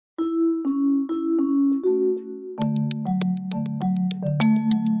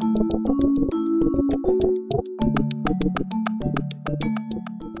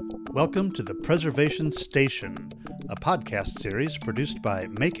Welcome to the Preservation Station, a podcast series produced by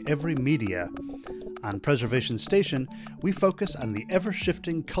Make Every Media. On Preservation Station, we focus on the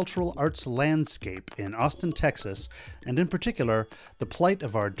ever-shifting cultural arts landscape in Austin, Texas, and in particular, the plight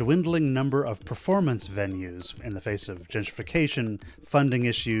of our dwindling number of performance venues in the face of gentrification, funding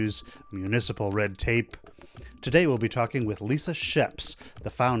issues, municipal red tape. Today we'll be talking with Lisa Scheps,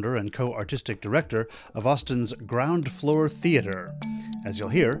 the founder and co-artistic director of Austin's Ground Floor Theater. As you'll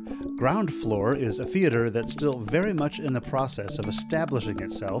hear, Ground Floor is a theater that's still very much in the process of establishing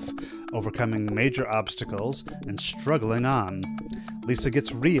itself, overcoming major obstacles, and struggling on. Lisa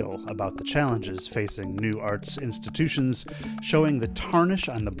gets real about the challenges facing new arts institutions, showing the tarnish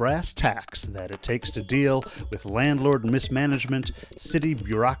on the brass tacks that it takes to deal with landlord mismanagement, city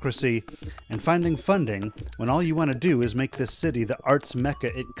bureaucracy, and finding funding when all you want to do is make this city the arts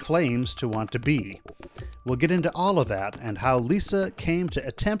mecca it claims to want to be. We'll get into all of that and how Lisa came to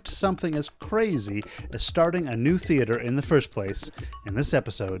attempt something as crazy as starting a new theater in the first place in this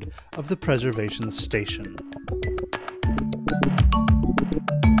episode of The Preservation Station.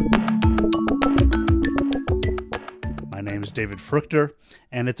 My name is David Fruchter,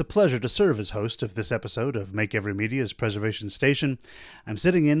 and it's a pleasure to serve as host of this episode of Make Every Media's Preservation Station. I'm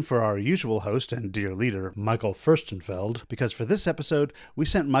sitting in for our usual host and dear leader, Michael Furstenfeld, because for this episode, we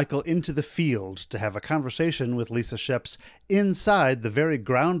sent Michael into the field to have a conversation with Lisa Scheps inside the very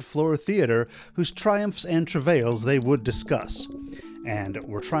ground floor theater whose triumphs and travails they would discuss. And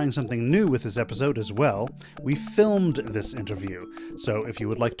we're trying something new with this episode as well. We filmed this interview, so if you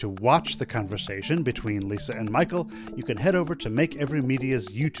would like to watch the conversation between Lisa and Michael, you can head over to Make Every Media's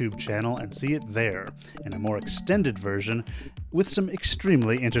YouTube channel and see it there, in a more extended version with some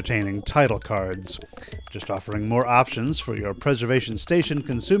extremely entertaining title cards. Just offering more options for your Preservation Station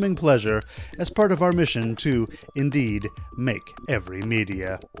consuming pleasure as part of our mission to, indeed, make every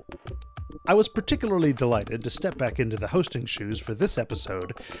media. I was particularly delighted to step back into the hosting shoes for this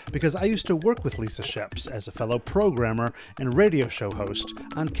episode because I used to work with Lisa Scheps as a fellow programmer and radio show host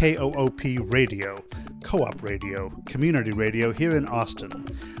on KOOP Radio, Co-op Radio, community radio here in Austin.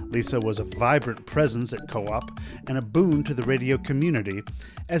 Lisa was a vibrant presence at Co-op and a boon to the radio community,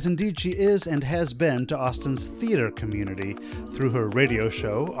 as indeed she is and has been to Austin's theater community through her radio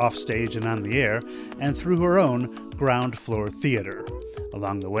show, offstage and on the air, and through her own Ground Floor Theater.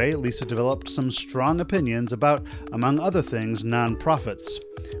 Along the way, Lisa developed some strong opinions about, among other things, nonprofits.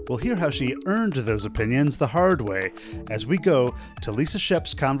 We'll hear how she earned those opinions the hard way as we go to Lisa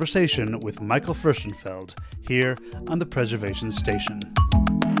Scheps' conversation with Michael Furstenfeld here on the Preservation Station.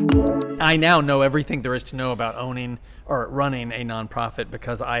 I now know everything there is to know about owning or running a nonprofit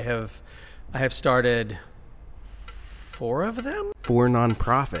because I have started 4 of them? 4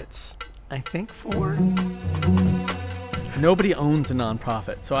 nonprofits. I think 4. Nobody owns a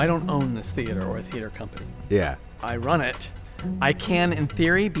nonprofit, so I don't own this theater or a theater company. Yeah. I run it. I can, in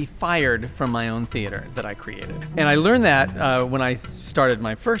theory, be fired from my own theater that I created. And I learned that when I started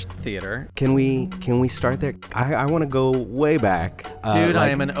my first theater. Can we start there? I want to go way back. Dude, I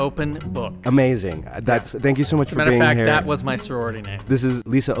am an open book. Amazing. Thank you so much for being here. As a matter of fact, that was my sorority name. This is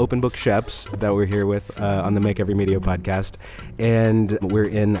Lisa Open Book Scheps that we're here with on the Make Every Media podcast. And we're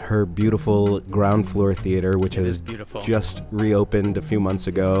in her beautiful Ground Floor Theater, which has just reopened a few months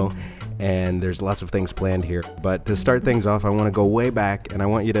ago. And there's lots of things planned here. But to start things off, I want to go way back, and I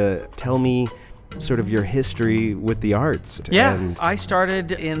want you to tell me sort of your history with the arts. Yeah, I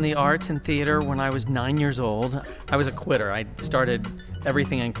started in the arts and theater when I was 9 years old. I was a quitter. I started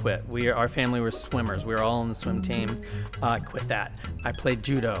everything and quit. Our family was swimmers. We were all on the swim team. I quit that. I played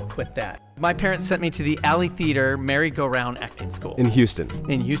judo, quit that. My parents sent me to the Alley Theater Merry-Go-Round Acting School. In Houston,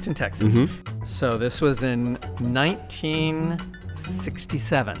 Texas. Mm-hmm. So this was in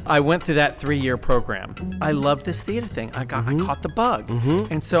 1967. I went through that 3-year program. I loved this theater thing. I caught the bug.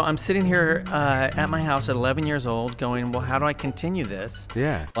 Mm-hmm. And so I'm sitting here at my house at 11 years old going, well, how do I continue this?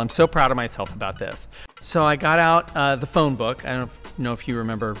 Yeah. I'm so proud of myself about this. So I got out the phone book. I don't know if you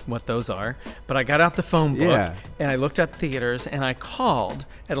remember what those are, but I got out the phone book and I looked up theaters and I called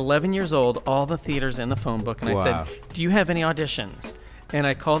at 11 years old all the theaters in the phone book and I said, do you have any auditions? And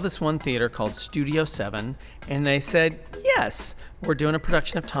I called this one theater called Studio 7, and they said, yes, we're doing a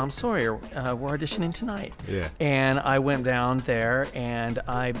production of Tom Sawyer. We're auditioning tonight. Yeah. And I went down there, and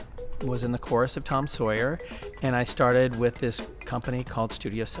I was in the chorus of Tom Sawyer, and I started with this company called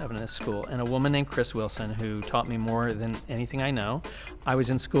Studio 7 in this school, and a woman named Chris Wilson who taught me more than anything I know. I was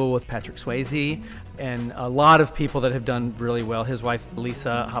in school with Patrick Swayze and a lot of people that have done really well. His wife,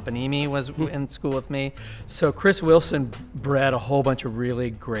 Lisa Hapanimi, was in school with me. So Chris Wilson bred a whole bunch of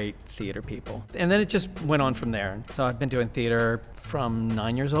really great theater people. And then it just went on from there. So I've been doing theater from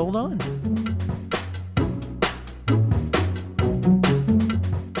 9 years old on.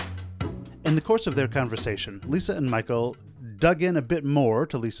 In the course of their conversation, Lisa and Michael dug in a bit more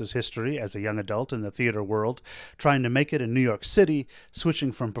to Lisa's history as a young adult in the theater world, trying to make it in New York City,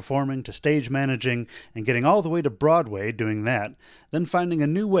 switching from performing to stage managing, and getting all the way to Broadway doing that, then finding a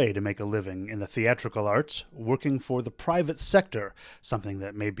new way to make a living in the theatrical arts, working for the private sector, something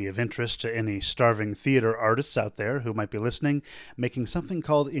that may be of interest to any starving theater artists out there who might be listening, making something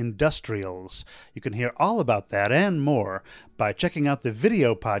called industrials. You can hear all about that and more by checking out the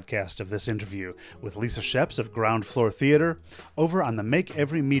video podcast of this interview with Lisa Scheps of Ground Floor Theater over on the Make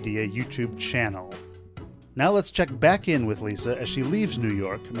Every Media YouTube channel. Now let's check back in with Lisa as she leaves New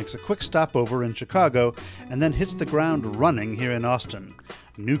York, makes a quick stopover in Chicago, and then hits the ground running here in Austin.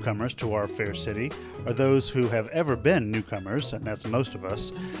 Newcomers to our fair city, or those who have ever been newcomers, and that's most of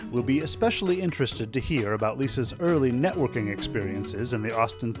us, will be especially interested to hear about Lisa's early networking experiences in the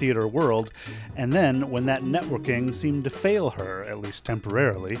Austin theater world, and then when that networking seemed to fail her, at least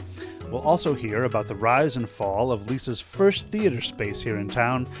temporarily. We'll also hear about the rise and fall of Lisa's first theater space here in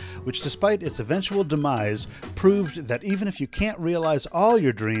town, which despite its eventual demise, proved that even if you can't realize all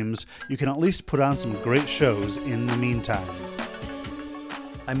your dreams, you can at least put on some great shows in the meantime.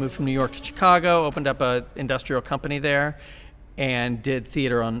 I moved from New York to Chicago, opened up an industrial company there, and did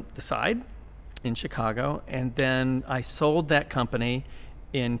theater on the side in Chicago. And then I sold that company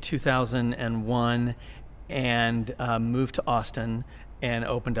in 2001 and moved to Austin and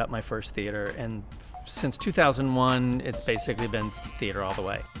opened up my first theater. And since 2001, it's basically been theater all the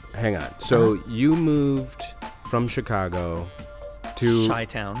way. Hang on. So you moved from Chicago to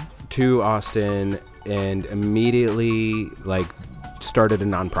Chi-Town to Austin and immediately started a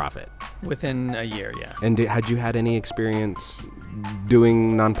nonprofit. Within a year, yeah. And had you had any experience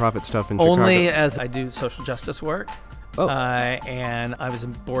doing nonprofit stuff in Chicago? Only as I do social justice work. Oh. And I was a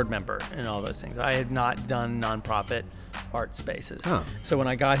board member and all those things. I had not done nonprofit art spaces. Huh. So when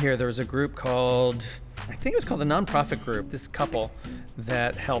I got here, there was a group called, I think it was called the Nonprofit Group, this couple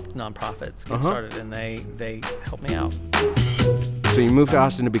that helped nonprofits get started, and they helped me out. So you moved to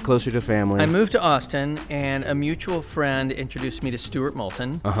Austin to be closer to family. I moved to Austin, and a mutual friend introduced me to Stuart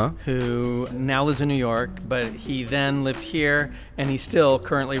Moulton, who now lives in New York, but he then lived here, and he still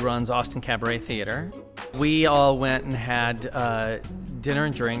currently runs Austin Cabaret Theater. We all went and had dinner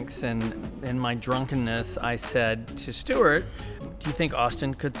and drinks, and in my drunkenness, I said to Stuart, do you think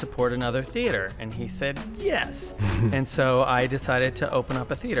Austin could support another theater? And he said, yes. And so I decided to open up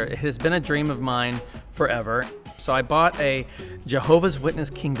a theater. It has been a dream of mine forever. So I bought a Jehovah's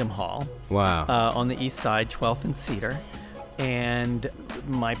Witness Kingdom Hall on the east side, 12th and Cedar. And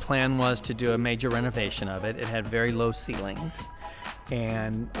my plan was to do a major renovation of it. It had very low ceilings.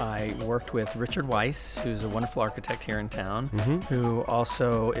 And I worked with Richard Weiss, who's a wonderful architect here in town, who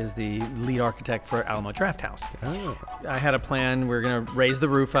also is the lead architect for Alamo Drafthouse. Oh. I had a plan. We were going to raise the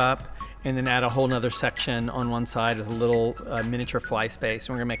roof up and then add a whole nother section on one side with a little miniature fly space.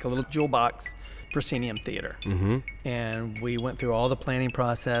 And we're going to make a little jewel box proscenium theater. And we went through all the planning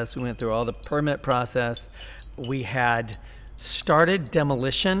process. We went through all the permit process. We had started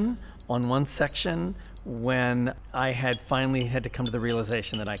demolition on one section when I had finally had to come to the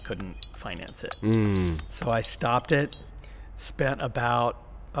realization that I couldn't finance it. So I stopped it, spent about,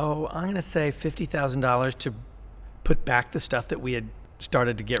 I'm going to say $50,000 to put back the stuff that we had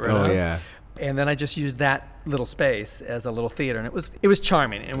started to get rid of. Yeah. And then I just used that little space as a little theater, and it was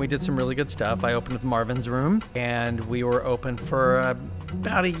charming, and we did some really good stuff. I opened with Marvin's Room, and we were open for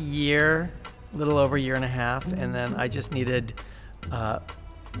about a year, a little over a year and a half, and then I just needed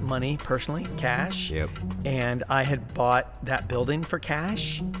money personally, cash. Yep. And I had bought that building for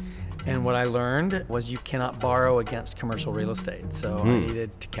cash. And what I learned was you cannot borrow against commercial real estate. So I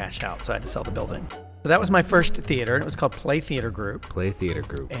needed to cash out. So I had to sell the building. So that was my first theater. It was called Play Theater Group. Play Theater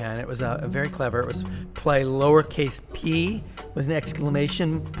Group. And it was very clever. It was Play lowercase p with an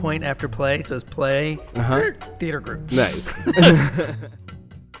exclamation point after play. So it was Play Theater Group. Nice.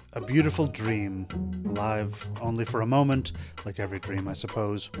 A beautiful dream, alive only for a moment, like every dream, I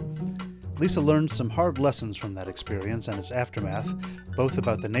suppose. Lisa learned some hard lessons from that experience and its aftermath, both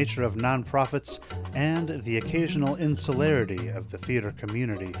about the nature of nonprofits and the occasional insularity of the theater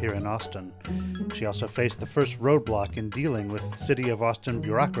community here in Austin. She also faced the first roadblock in dealing with City of Austin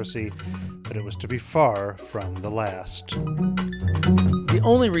bureaucracy, but it was to be far from the last. The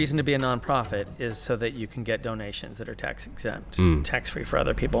only reason to be a nonprofit is so that you can get donations that are tax exempt, tax-free for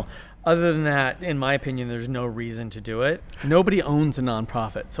other people. Other than that, in my opinion, there's no reason to do it. Nobody owns a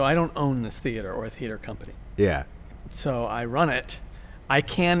nonprofit, so I don't own this theater or a theater company. Yeah. So I run it. I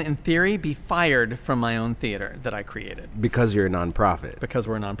can, in theory, be fired from my own theater that I created. Because you're a nonprofit. Because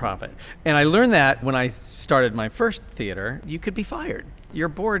we're a nonprofit. And I learned that when I started my first theater, you could be fired. Your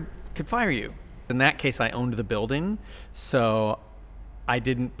board could fire you. In that case, I owned the building, so I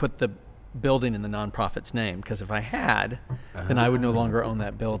didn't put the building in the nonprofit's name, because if I had, then I would no longer own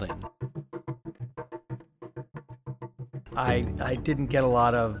that building. I didn't get a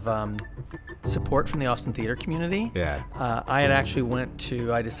lot of support from the Austin theater community. Yeah.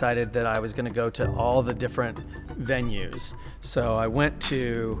 I decided that I was going to go to all the different venues. So I went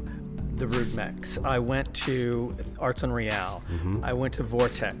to the Rudmex. I went to Arts on Real. I went to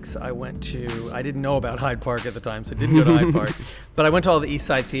Vortex. I didn't know about Hyde Park at the time, so I didn't go to Hyde Park. But I went to all the East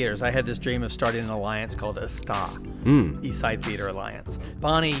Side theaters. I had this dream of starting an alliance called ESTA, East Side Theater Alliance.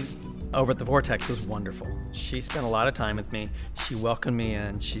 Bonnie over at the Vortex was wonderful. She spent a lot of time with me. She welcomed me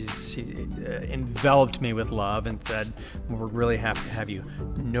in. She enveloped me with love and said, "We're really happy to have you."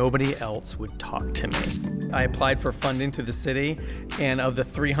 Nobody else would talk to me. I applied for funding through the city, and of the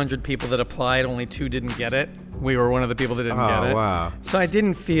 300 people that applied, only 2 didn't get it. We were one of the people that didn't get it. Oh, wow. So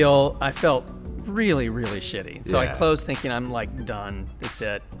I felt really, really shitty. So I closed thinking, I'm like done. It's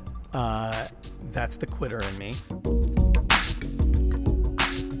it. That's the quitter in me.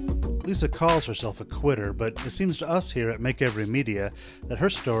 Lisa calls herself a quitter, but it seems to us here at Make Every Media that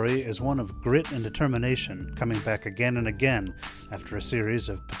her story is one of grit and determination, coming back again and again after a series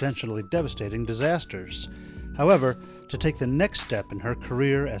of potentially devastating disasters. However, to take the next step in her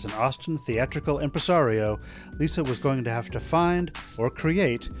career as an Austin theatrical impresario, Lisa was going to have to find or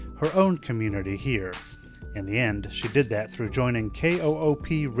create her own community here. In the end, she did that through joining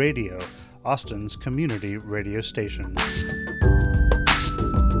KOOP Radio, Austin's community radio station.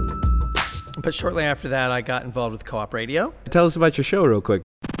 But shortly after that, I got involved with Co-op Radio. Tell us about your show real quick.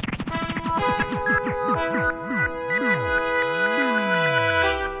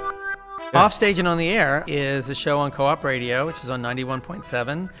 Offstage and on the Air is a show on Co-op Radio, which is on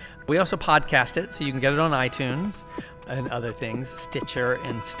 91.7. We also podcast it, so you can get it on iTunes and other things, Stitcher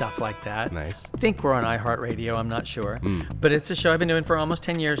and stuff like that. Nice. I think we're on iHeartRadio, I'm not sure. But it's a show I've been doing for almost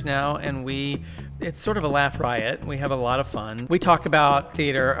 10 years now, and it's sort of a laugh riot. We have a lot of fun. We talk about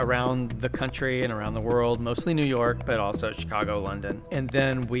theater around the country and around the world, mostly New York, but also Chicago, London. And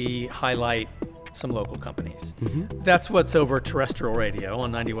then we highlight some local companies. That's what's over terrestrial radio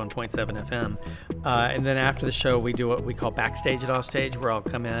on 91.7 FM. And then after the show, we do what we call Backstage at Offstage, where I'll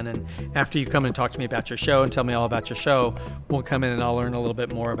come in, and after you come and talk to me about your show and tell me all about your show, we'll come in and I'll learn a little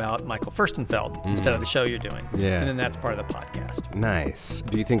bit more about Michael Furstenfeld instead of the show you're doing. Yeah. And then that's part of the podcast. Nice.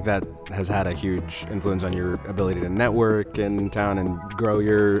 Do you think that has had a huge influence on your ability to network in town and grow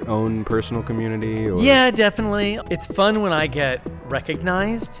your own personal community? Or? Yeah, definitely. It's fun when I get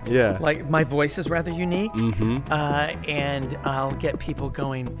recognized. Yeah. Like, my voice is rather unique. And I'll get people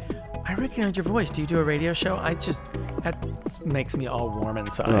going, "I recognize your voice. Do you do a radio show?" That makes me all warm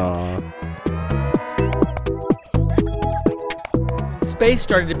inside. Aww. Space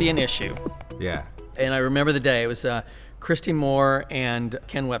started to be an issue. Yeah. And I remember the day. It was Christy Moore and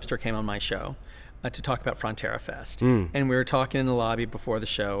Ken Webster came on my show to talk about Frontera Fest. And we were talking in the lobby before the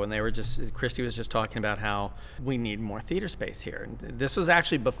show, and Christy was just talking about how we need more theater space here. And this was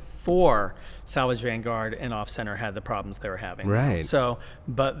actually before Salvage Vanguard and Off Center had the problems they were having. Right. So,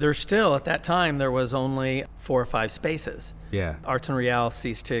 but there's still, at that time, there was only 4 or 5 spaces. Yeah. Arts on Real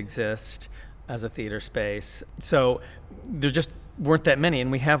ceased to exist as a theater space. So there just weren't that many,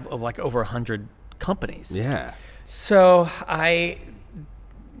 and we have like over 100 companies. Yeah. So I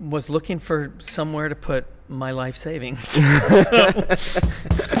was looking for somewhere to put my life savings.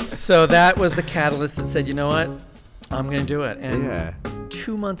 So that was the catalyst that said, you know what, I'm going to do it. And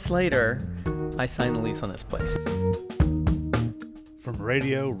 2 months later, I signed the lease on this place. From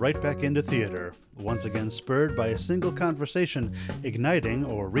radio right back into theater, once again spurred by a single conversation, igniting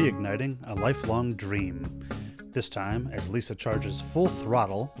or reigniting a lifelong dream. This time, as Lisa charges full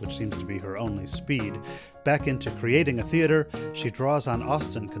throttle, which seems to be her only speed, back into creating a theater, she draws on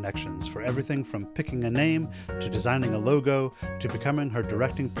Austin connections for everything from picking a name, to designing a logo, to becoming her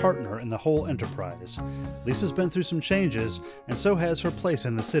directing partner in the whole enterprise. Lisa's been through some changes, and so has her place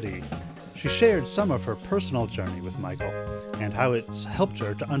in the city. She shared some of her personal journey with Michael and how it's helped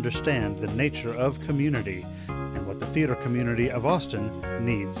her to understand the nature of community and what the theater community of Austin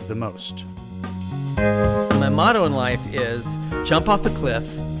needs the most. My motto in life is jump off the cliff,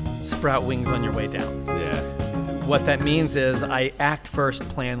 sprout wings on your way down. Yeah. What that means is I act first,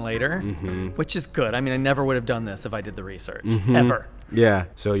 plan later, which is good. I mean, I never would have done this if I did the research, ever. Yeah.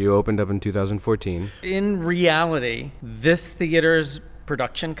 So you opened up in 2014. In reality, this theater's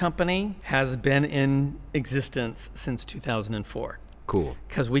production company has been in existence since 2004. Cool.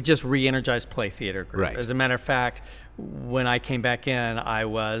 Because we just re-energized Play Theater Group. Right. As a matter of fact, when I came back in, I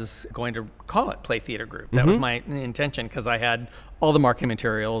was going to call it Play Theater Group. That was my intention because I had all the marketing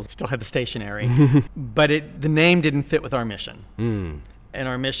materials, still had the stationery, but the name didn't fit with our mission. And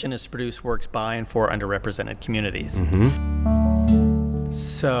our mission is to produce works by and for underrepresented communities.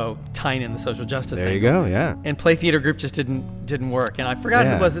 So tying in the social justice There you angle. go, yeah. And Play Theater Group just didn't work. And I forgot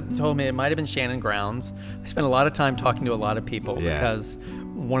who it was that told me. It might have been Shannon Grounds. I spent a lot of time talking to a lot of people because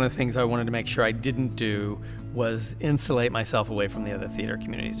one of the things I wanted to make sure I didn't do was insulate myself away from the other theater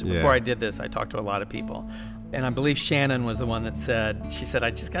communities. So before I did this, I talked to a lot of people. And I believe Shannon was the one that said,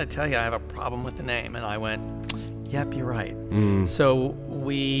 I just got to tell you, I have a problem with the name. And I went, yep, you're right. So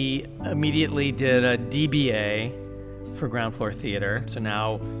we immediately did a DBA for Ground Floor Theater. So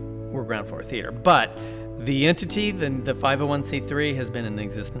now we're Ground Floor Theater. But the entity, the 501c3, has been in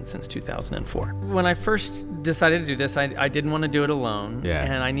existence since 2004. When I first decided to do this, I didn't want to do it alone. Yeah.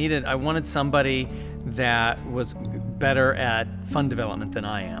 And I wanted somebody that was better at fund development than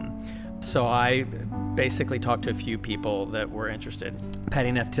I am. So I basically talked to a few people that were interested.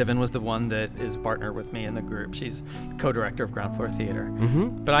 Patty Neff Tiven was the one that is a partner with me in the group. She's co-director of Ground Floor Theater.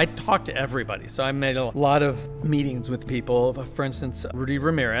 But I talked to everybody. So I made a lot of meetings with people. For instance, Rudy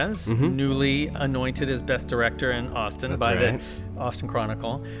Ramirez, newly anointed as best director in Austin by the Austin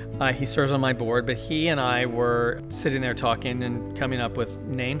Chronicle. He serves on my board, but he and I were sitting there talking and coming up with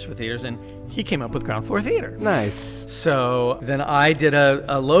names for theaters, and he came up with Ground Floor Theater. Nice. So then I did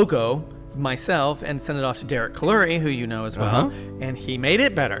a logo myself and sent it off to Derek Kaluri, who you know as well, and he made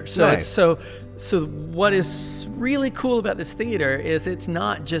it better. So Nice. it's so what is really cool about this theater is it's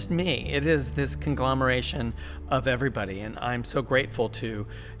not just me. It is this conglomeration of everybody, and I'm so grateful to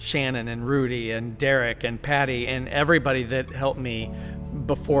Shannon and Rudy and Derek and Patty and everybody that helped me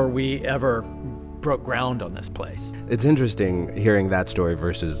before we ever broke ground on this place. It's interesting hearing that story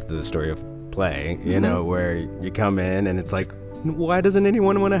versus the story of Play, you know, where you come in and it's like, why doesn't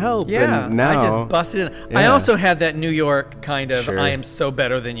anyone want to help? Yeah, and now, I just busted in. I also had that New York kind of I am so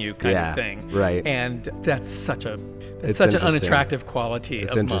better than you kind of thing. Right. And that's such an interesting. unattractive quality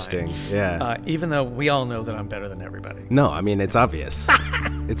It's of interesting. mine. Yeah. Even though we all know that I'm better than everybody. No, I mean, it's obvious.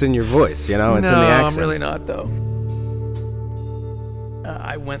 It's in your voice, you know? It's in the accent. No, I'm really not, though.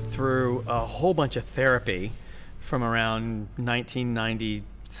 I went through a whole bunch of therapy from around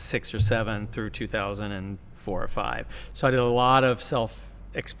 1996 or 7 through 2004 or 5. So I did a lot of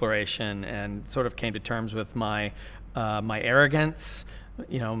self-exploration and sort of came to terms with my arrogance,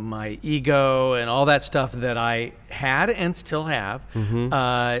 you know, my ego and all that stuff that I had and still have.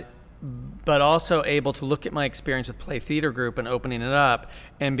 But also able to look at my experience with Play Theater Group and opening it up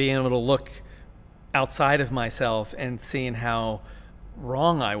and being able to look outside of myself and seeing how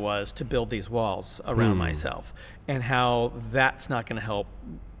wrong I was to build these walls around myself, and how that's not going to help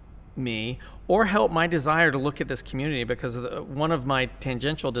me or help my desire to look at this community, because one of my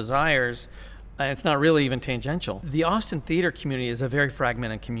tangential desires, it's not really even tangential. The Austin theater community is a very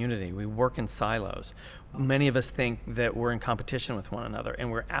fragmented community. We work in silos. Many of us think that we're in competition with one another,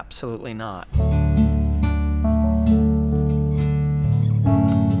 and we're absolutely not.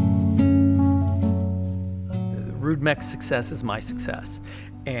 Rudmec's success is my success,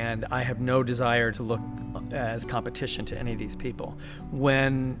 and I have no desire to look as competition to any of these people.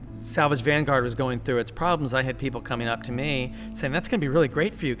 When Salvage Vanguard was going through its problems, I had people coming up to me saying, that's going to be really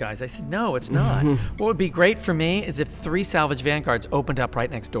great for you guys. I said, no, it's not. What would be great for me is if 3 Salvage Vanguards opened up right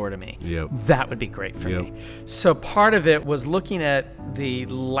next door to me. That would be great for me. So part of it was looking at the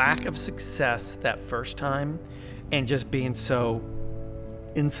lack of success that first time and just being so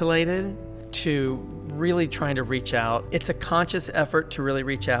insulated to really trying to reach out. It's a conscious effort to really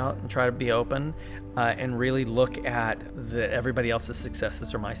reach out and try to be open and really look at everybody else's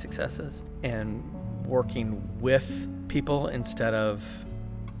successes are my successes, and working with people instead of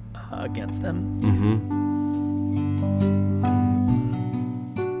against them.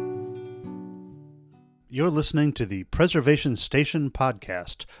 You're listening to the Preservation Station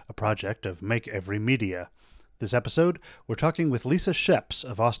podcast, a project of Make Every Media. This episode, we're talking with Lisa Scheps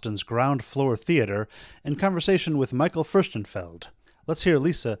of Austin's Ground Floor Theater in conversation with Michael Furstenfeld. Let's hear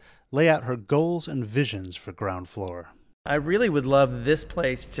Lisa lay out her goals and visions for Ground Floor. I really would love this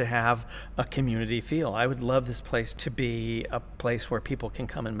place to have a community feel. I would love this place to be a place where people can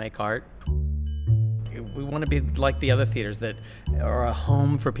come and make art. We want to be like the other theaters that are a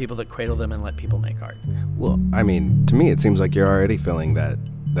home for people that cradle them and let people make art. Well, I mean, to me, it seems like you're already filling that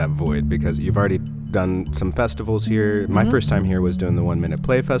void because you've already done some festivals here. My first time here was doing the 1 Minute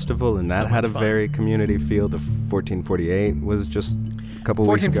Play Festival, and that had a very community feel. The 1448 was just a couple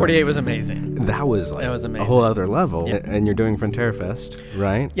weeks ago. 1448 was amazing. That was like a whole other level. Yep. And you're doing Frontera Fest,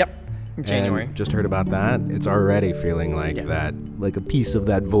 right? Yep. In January. And just heard about that. It's already feeling like that, like a piece of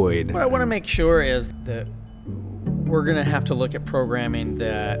that void. What I want to make sure is that we're going to have to look at programming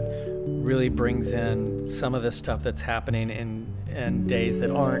that really brings in some of the stuff that's happening in days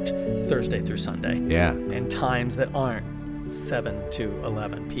that aren't Thursday through Sunday. Yeah. And times that aren't 7 to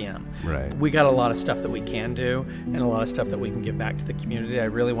 11 p.m. Right. We got a lot of stuff that we can do and a lot of stuff that we can give back to the community. I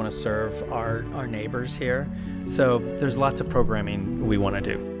really want to serve our neighbors here. So there's lots of programming we want to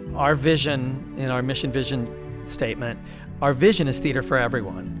do. Our vision in our mission vision statement, our vision is theater for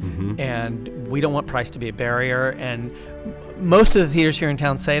everyone. And we don't want price to be a barrier. And most of the theaters here in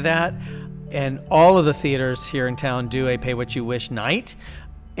town say that. And all of the theaters here in town do a pay what you wish night.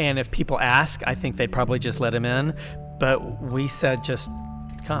 And if people ask, I think they'd probably just let them in. But we said just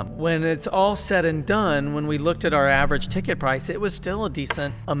come. When it's all said and done, when we looked at our average ticket price, it was still a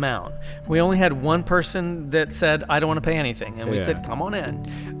decent amount. We only had one person that said, I don't want to pay anything. And we said, come on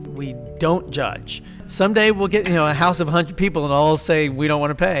in. We don't judge. Someday we'll get a house of 100 people and all say we don't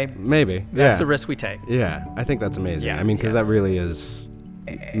want to pay. Maybe. That's the risk we take. Yeah, I think that's amazing. Yeah, I mean, because that really is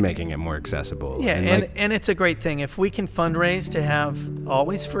making it more accessible. Yeah, and it's a great thing. If we can fundraise to have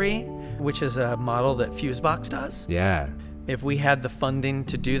Always Free, which is a model that Fusebox does. Yeah. If we had the funding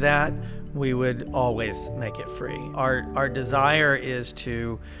to do that, we would always make it free. Our desire is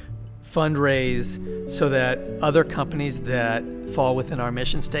to fundraise so that other companies that fall within our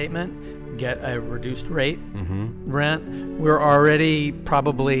mission statement get a reduced rate rent. We're already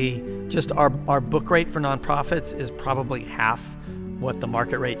probably just our book rate for nonprofits is probably half what the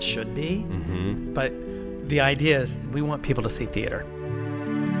market rate should be. But the idea is we want people to see theater.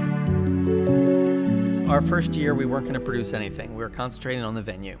 Our first year, we weren't going to produce anything. We were concentrating on the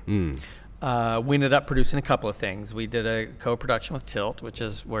venue. We ended up producing a couple of things. We did a co-production with Tilt, which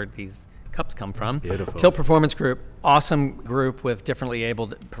is where these cups come from. Beautiful. Tilt Performance Group, awesome group with differently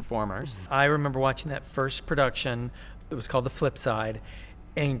abled performers. I remember watching that first production. It was called The Flip Side,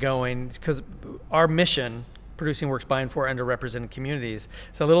 and going, because our mission, producing works by and for underrepresented communities,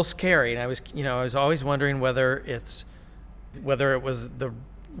 it's a little scary. And I was always wondering whether it was the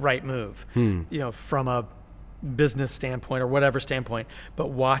right move, from a business standpoint or whatever standpoint. But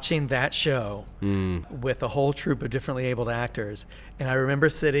watching that show with a whole troupe of differently abled actors, and I remember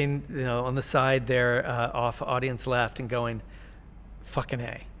sitting, on the side there, off audience left, and going, "Fucking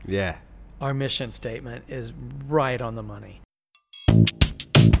A." Yeah. Our mission statement is right on the money.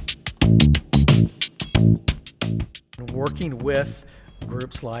 Working with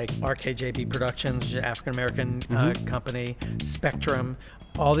groups like RKJB Productions, African American company, Spectrum,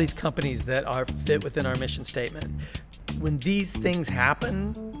 all these companies that are fit within our mission statement. When these things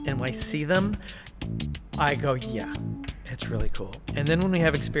happen and I see them, I go, yeah, it's really cool. And then when we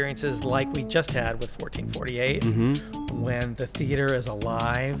have experiences like we just had with 1448, when the theater is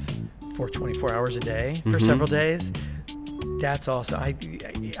alive for 24 hours a day for several days, that's also, I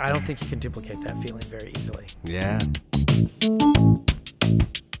don't think you can duplicate that feeling very easily. Yeah.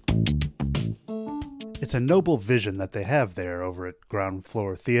 It's a noble vision that they have there over at Ground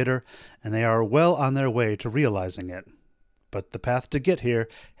Floor Theater, and they are well on their way to realizing it. But the path to get here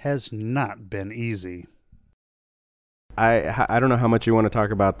has not been easy. I don't know how much you want to talk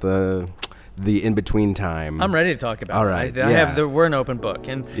about the in-between time. I'm ready to talk about it. All right. We're an open book.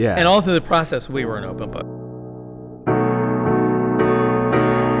 And all through the process, we were an open book.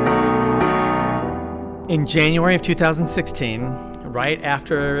 In January of 2016, right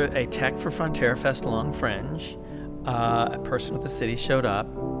after a Tech for Frontera Fest Long Fringe, a person with the city showed up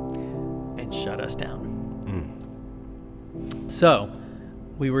and shut us down. So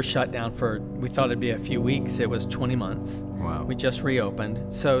we were shut down we thought it'd be a few weeks. It was 20 months. Wow. We just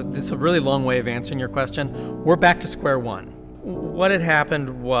reopened. So this is a really long way of answering your question. We're back to square one. What had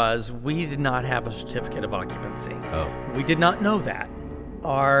happened was we did not have a certificate of occupancy. Oh. We did not know that.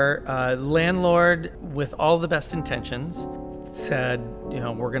 Our landlord, with all the best intentions, said,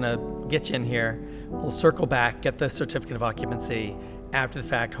 we're going to get you in here. We'll circle back, get the certificate of occupancy. After the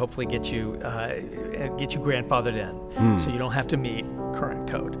fact, hopefully get you grandfathered in, so you don't have to meet current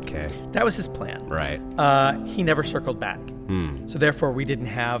code. Okay. That was his plan. Right. He never circled back. So therefore, we didn't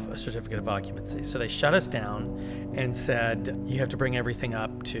have a certificate of occupancy. So they shut us down and said, you have to bring everything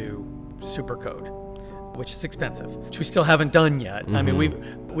up to Supercode, which is expensive, which we still haven't done yet. I mean,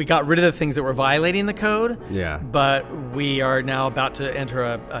 we got rid of the things that were violating the code, but we are now about to enter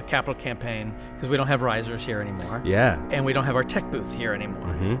a capital campaign because we don't have risers here anymore. And we don't have our tech booth here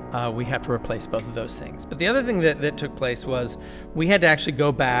anymore. We have to replace both of those things. But the other thing that took place was we had to actually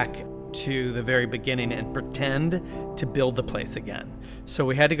go back to the very beginning and pretend to build the place again. So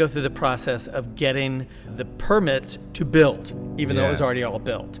we had to go through the process of getting the permits to build, even though it was already all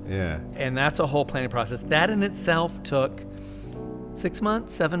built. And that's a whole planning process. That in itself took 6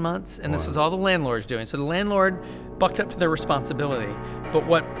 months, 7 months, and this was all the landlords doing. So the landlord bucked up to their responsibility. But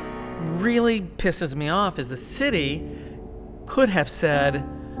what really pisses me off is the city could have said,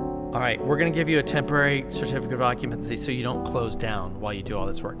 all right, we're going to give you a temporary certificate of occupancy so you don't close down while you do all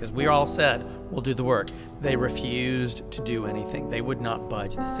this work. Because we all said, we'll do the work. They refused to do anything. They would not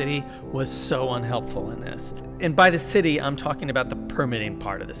budge. The city was so unhelpful in this. And by the city, I'm talking about the permitting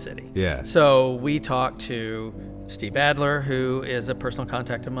part of the city. So we talked to Steve Adler, who is a personal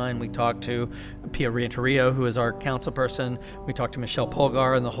contact of mine. We talked to Pia Rientorio, who is our council person. We talked to Michelle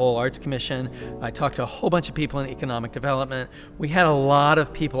Polgar and the whole Arts Commission. I talked to a whole bunch of people in economic development. We had a lot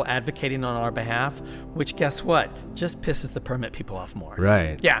of people advocating on our behalf, which guess what? Just pisses the permit people off more.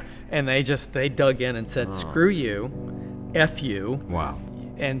 Yeah, and they dug in and said, screw you, F you.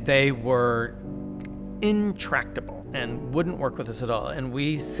 And they were intractable and wouldn't work with us at all. And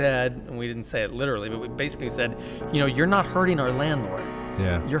we said, and we didn't say it literally, but we basically said, you're not hurting our landlord.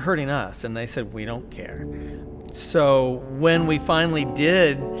 You're hurting us. And they said, we don't care. So when we finally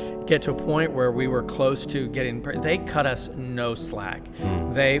did get to a point where we were close to getting, they cut us no slack.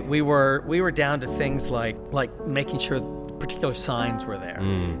 We were down to things like making sure particular signs were there.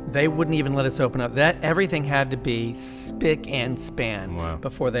 They wouldn't even let us open up. That everything had to be spick and span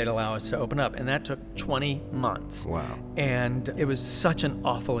before they'd allow us to open up, and that took 20 months. And it was such an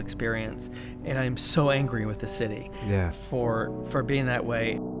awful experience, and I'm so angry with the city for being that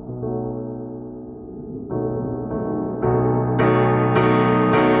way.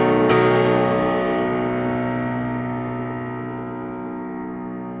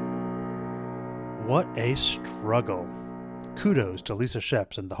 What a struggle. Kudos to Lisa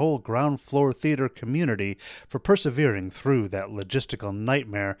Scheps and the whole Ground Floor Theater community for persevering through that logistical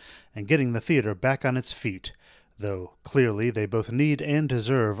nightmare and getting the theater back on its feet, though clearly they both need and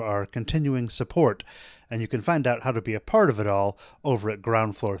deserve our continuing support, and you can find out how to be a part of it all over at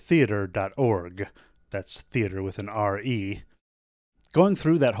groundfloortheater.org. That's theater with an R-E. Going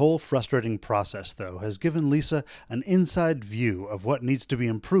through that whole frustrating process, though, has given Lisa an inside view of what needs to be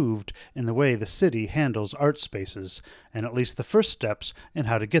improved in the way the city handles art spaces, and at least the first steps in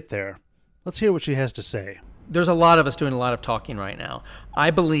how to get there. Let's hear what she has to say. There's a lot of us doing a lot of talking right now. I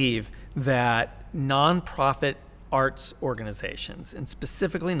believe that nonprofit arts organizations, and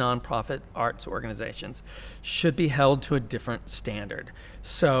specifically nonprofit arts organizations, should be held to a different standard.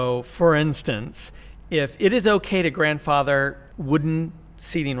 So, for instance, if it is okay to grandfather wooden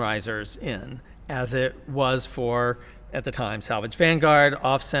seating risers in, as it was for, at the time, Salvage Vanguard,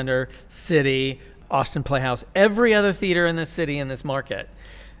 Off Center, City, Austin Playhouse, every other theater in this city, in this market,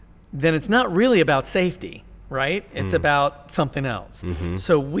 then it's not really about safety, right? It's about something else.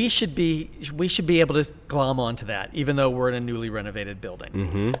 So we should be able to glom onto that, even though we're in a newly renovated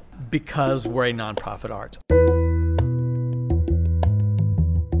building, because we're a nonprofit arts.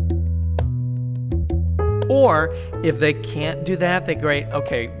 Or if they can't do that, they great,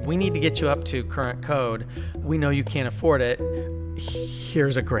 okay, we need to get you up to current code. We know you can't afford it.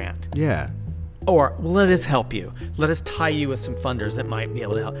 Here's a grant. Or let us help you. Let us tie you with some funders that might be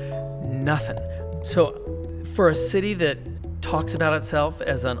able to help. Nothing. So for a city that talks about itself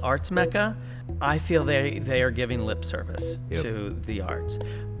as an arts mecca, I feel they are giving lip service to the arts.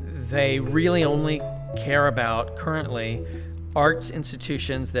 They really only care about currently arts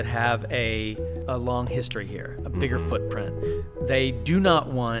institutions that have a long history here, a bigger footprint. They do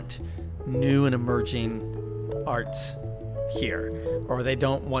not want new and emerging arts here, or they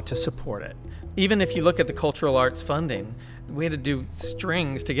don't want to support it. Even if you look at the cultural arts funding, we had to do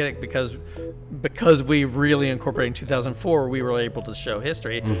strings to get it because we really incorporated in 2004, we were able to show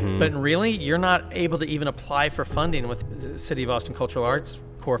history. But really, you're not able to even apply for funding with the City of Austin Cultural Arts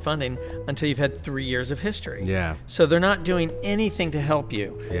core funding until you've had 3 years of history. So they're not doing anything to help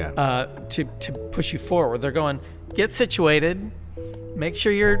you, to push you forward. They're going, get situated, make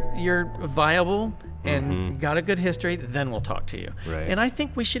sure you're viable and got a good history, then we'll talk to you. And I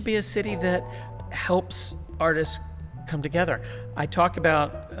think we should be a city that helps artists come together. I talk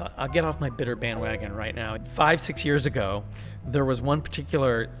about, I'll get off my bitter bandwagon right now. 5-6 years ago, there was one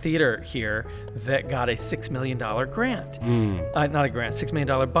particular theater here that got a $6 million grant. Not a grant, $6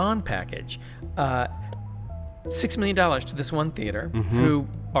 million bond package. $6 million to this one theater who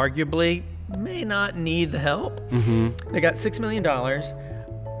arguably may not need the help. They got $6 million.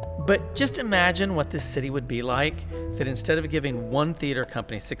 But just imagine what this city would be like that instead of giving one theater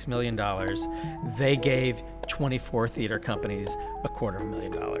company $6 million, they gave 24 theater companies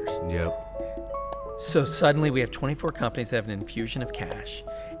 $250,000. Yep. So suddenly we have 24 companies that have an infusion of cash.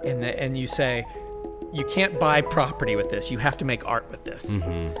 And you say, you can't buy property with this. You have to make art with this.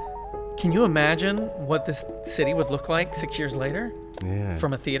 Can you imagine what this city would look like 6 years later? Yeah.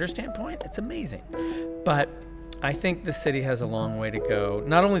 From a theater standpoint? It's amazing. But I think the city has a long way to go.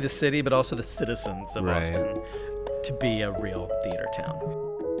 Not only the city, but also the citizens of Austin to be a real theater town.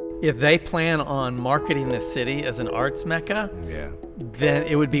 If they plan on marketing the city as an arts mecca, then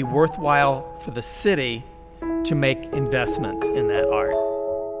it would be worthwhile for the city to make investments in that art.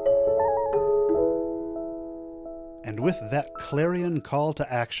 And with that clarion call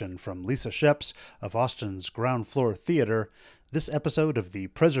to action from Lisa Scheps of Austin's Ground Floor Theater, this episode of the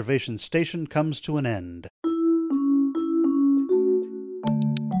Preservation Station comes to an end.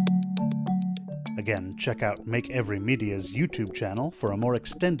 Again, check out Make Every Media's YouTube channel for a more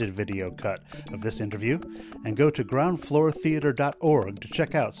extended video cut of this interview, and go to groundfloortheater.org to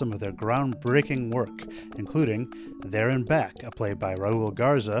check out some of their groundbreaking work, including There and Back, a play by Raul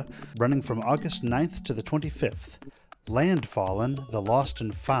Garza, running from August 9th to the 25th. Landfallen, The Lost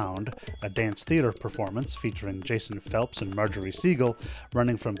and Found, a dance theater performance featuring Jason Phelps and Marjorie Siegel,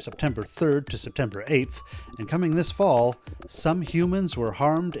 running from September 3rd to September 8th, and coming this fall, Some Humans Were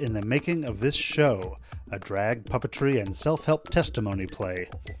Harmed in the Making of This Show, a drag, puppetry, and self-help testimony play.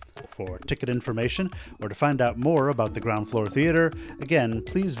 For ticket information or to find out more about the Ground Floor Theater, again,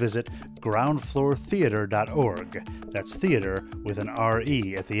 please visit groundfloortheater.org. That's theater with an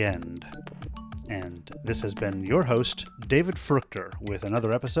R-E at the end. And this has been your host, David Fruchter, with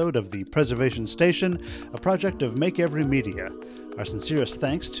another episode of the Preservation Station, a project of Make Every Media. Our sincerest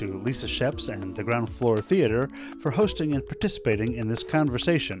thanks to Lisa Scheps and the Ground Floor Theater for hosting and participating in this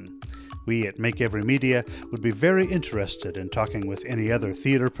conversation. We at Make Every Media would be very interested in talking with any other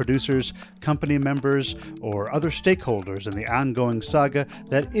theater producers, company members, or other stakeholders in the ongoing saga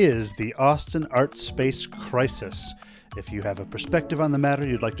that is the Austin Art Space Crisis. If you have a perspective on the matter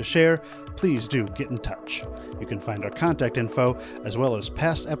you'd like to share, please do get in touch. You can find our contact info, as well as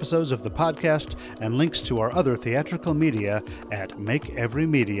past episodes of the podcast and links to our other theatrical media at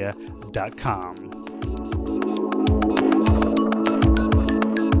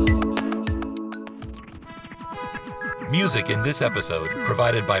makeeverymedia.com. Music in this episode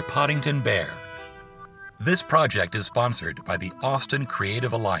provided by Poddington Bear. This project is sponsored by the Austin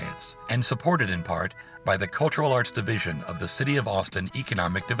Creative Alliance and supported in part by the Cultural Arts Division of the City of Austin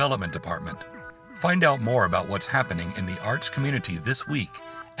Economic Development Department. Find out more about what's happening in the arts community this week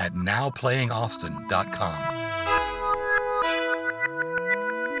at nowplayingaustin.com.